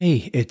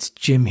Hey, it's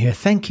Jim here.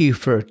 Thank you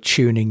for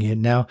tuning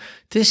in. Now,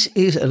 this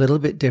is a little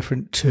bit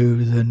different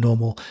to the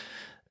normal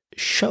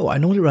show. I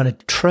normally run a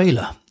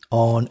trailer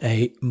on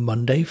a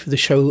Monday for the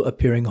show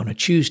appearing on a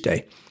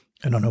Tuesday.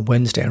 And on a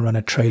Wednesday, I run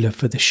a trailer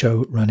for the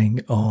show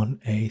running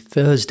on a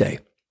Thursday.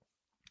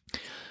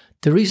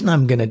 The reason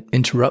I'm going to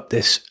interrupt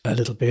this a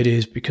little bit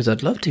is because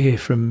I'd love to hear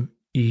from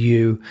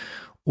you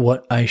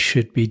what I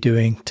should be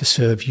doing to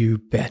serve you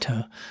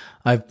better.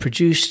 I've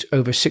produced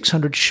over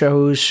 600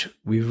 shows.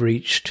 We've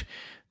reached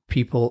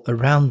people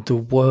around the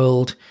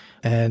world,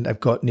 and I've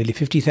got nearly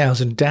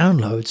 50,000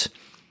 downloads,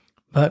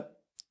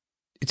 but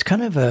it's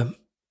kind of a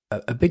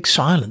big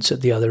silence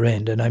at the other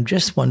end, and I'm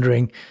just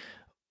wondering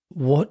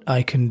what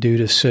I can do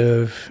to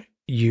serve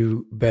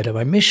you better.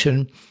 My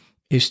mission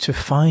is to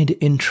find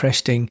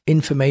interesting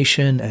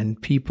information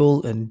and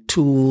people and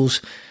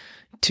tools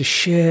to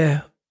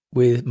share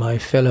with my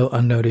fellow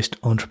unnoticed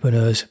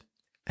entrepreneurs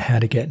how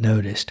to get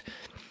noticed.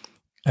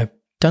 I've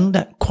done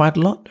that quite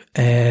a lot,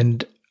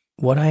 and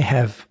what I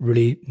have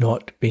really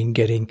not been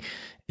getting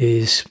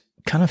is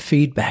kind of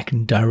feedback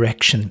and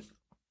direction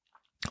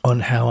on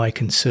how I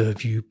can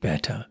serve you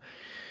better.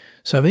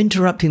 So I'm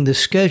interrupting the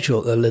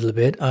schedule a little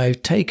bit.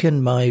 I've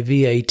taken my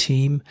VA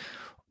team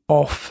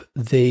off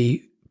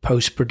the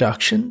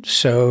post-production,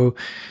 so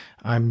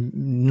I'm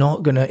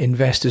not going to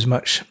invest as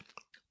much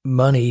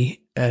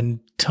money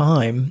and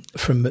time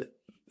from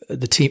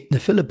the team in the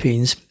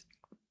Philippines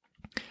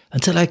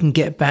until I can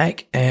get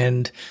back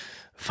and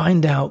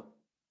find out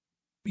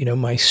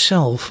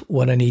myself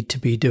what I need to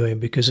be doing,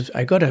 because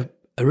I got a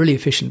really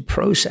efficient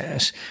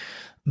process,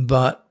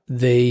 but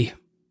the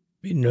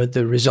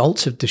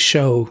results of the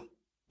show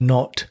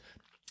not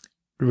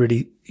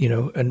really,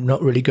 and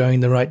not really going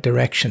the right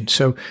direction.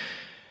 So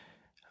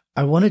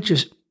I want to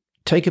just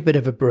take a bit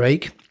of a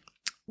break.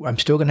 I'm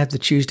still going to have the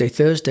Tuesday,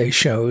 Thursday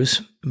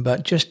shows,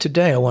 but just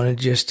today I want to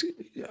just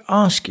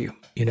ask you,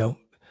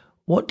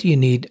 what do you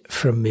need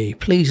from me?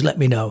 Please let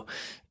me know.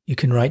 You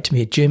can write to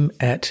me at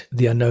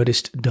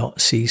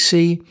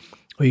jim@theunnoticed.cc,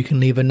 or you can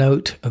leave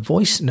a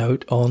voice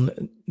note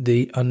on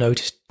the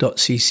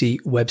unnoticed.cc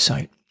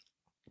website.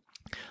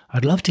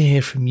 I'd love to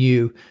hear from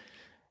you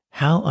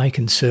how I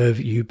can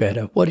serve you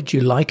better. What did you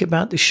like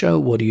about the show?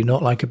 What do you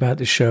not like about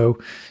the show?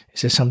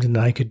 Is there something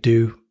that I could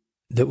do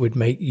that would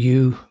make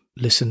you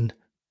listen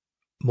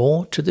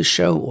more to the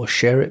show, or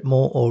share it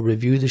more, or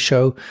review the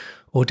show,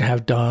 or to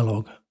have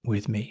dialogue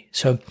with me?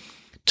 So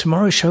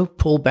tomorrow's show,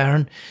 Paul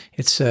Barron,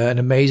 it's an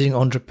amazing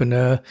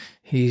entrepreneur.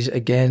 He's,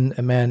 again,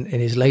 a man in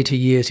his later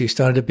years who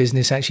started a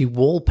business actually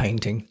wall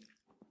painting.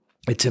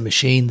 It's a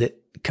machine that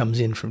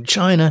comes in from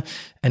China,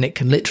 and it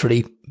can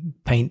literally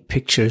paint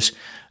pictures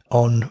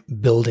on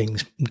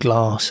buildings,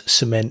 glass,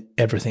 cement,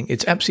 everything.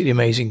 It's absolutely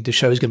amazing. The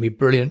show is going to be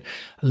brilliant.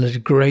 I learned a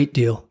great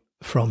deal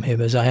from him,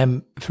 as I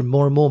am from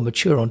more and more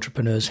mature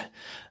entrepreneurs,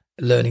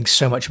 learning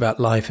so much about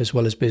life as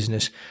well as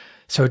business.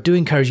 So I do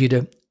encourage you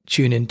to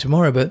tune in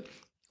tomorrow, but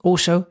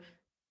also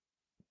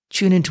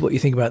tune into what you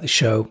think about the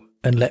show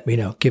and let me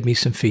know. Give me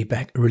some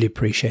feedback. I really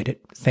appreciate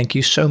it. Thank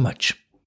you so much.